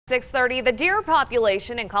6:30, the deer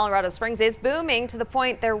population in Colorado Springs is booming to the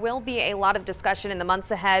point there will be a lot of discussion in the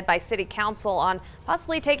months ahead by City Council on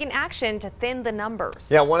possibly taking action to thin the numbers.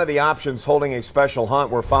 Yeah, one of the options, holding a special hunt.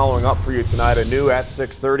 We're following up for you tonight, anew at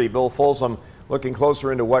 6:30. Bill Folsom looking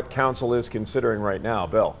closer into what council is considering right now.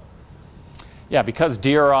 Bill. Yeah, because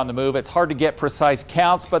deer are on the move, it's hard to get precise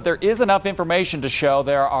counts, but there is enough information to show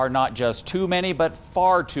there are not just too many, but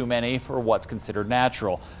far too many for what's considered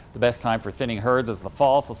natural. The best time for thinning herds is the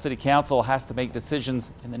fall, so City Council has to make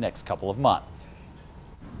decisions in the next couple of months.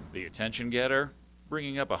 The attention getter?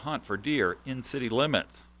 Bringing up a hunt for deer in city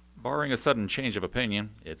limits. Barring a sudden change of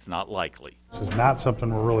opinion, it's not likely. This is not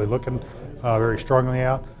something we're really looking very strongly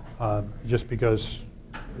at, just because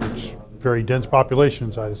it's very dense population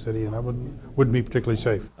inside the city, and that wouldn't be particularly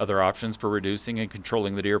safe. Other options for reducing and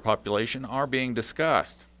controlling the deer population are being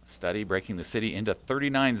discussed. A study breaking the city into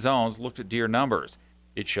 39 zones looked at deer numbers.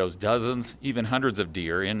 It shows dozens, even hundreds of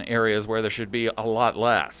deer in areas where there should be a lot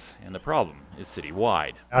less, and the problem is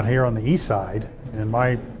citywide. Out here on the east side, in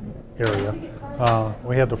my area,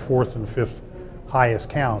 we had the fourth and fifth highest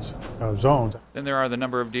counts of zones. Then there are the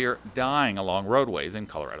number of deer dying along roadways in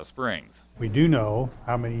Colorado Springs. We do know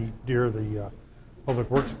how many deer the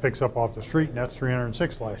Public Works picks up off the street, and that's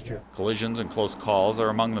 306 last year. Collisions and close calls are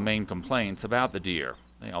among the main complaints about the deer.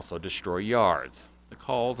 They also destroy yards. The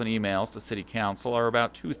calls and emails to City Council are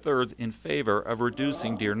about 2/3 in favor of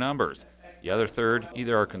reducing deer numbers. The other third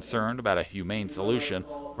either are concerned about a humane solution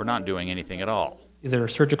or not doing anything at all. Either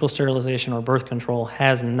surgical sterilization or birth control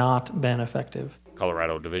has not been effective.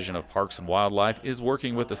 Colorado Division of Parks and Wildlife is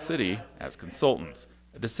working with the city as consultants.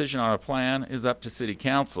 A decision on a plan is up to City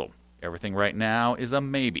Council. Everything right now is a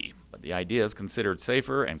maybe, but the ideas considered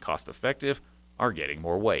safer and cost-effective are getting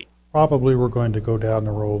more weight. Probably we're going to go down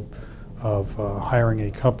the road of hiring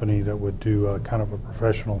a company that would do kind of a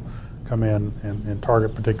professional come in and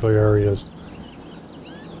target particular areas.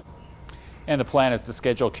 And the plan is to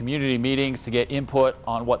schedule community meetings to get input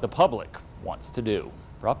on what the public wants to do.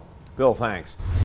 Rob? Bill, thanks.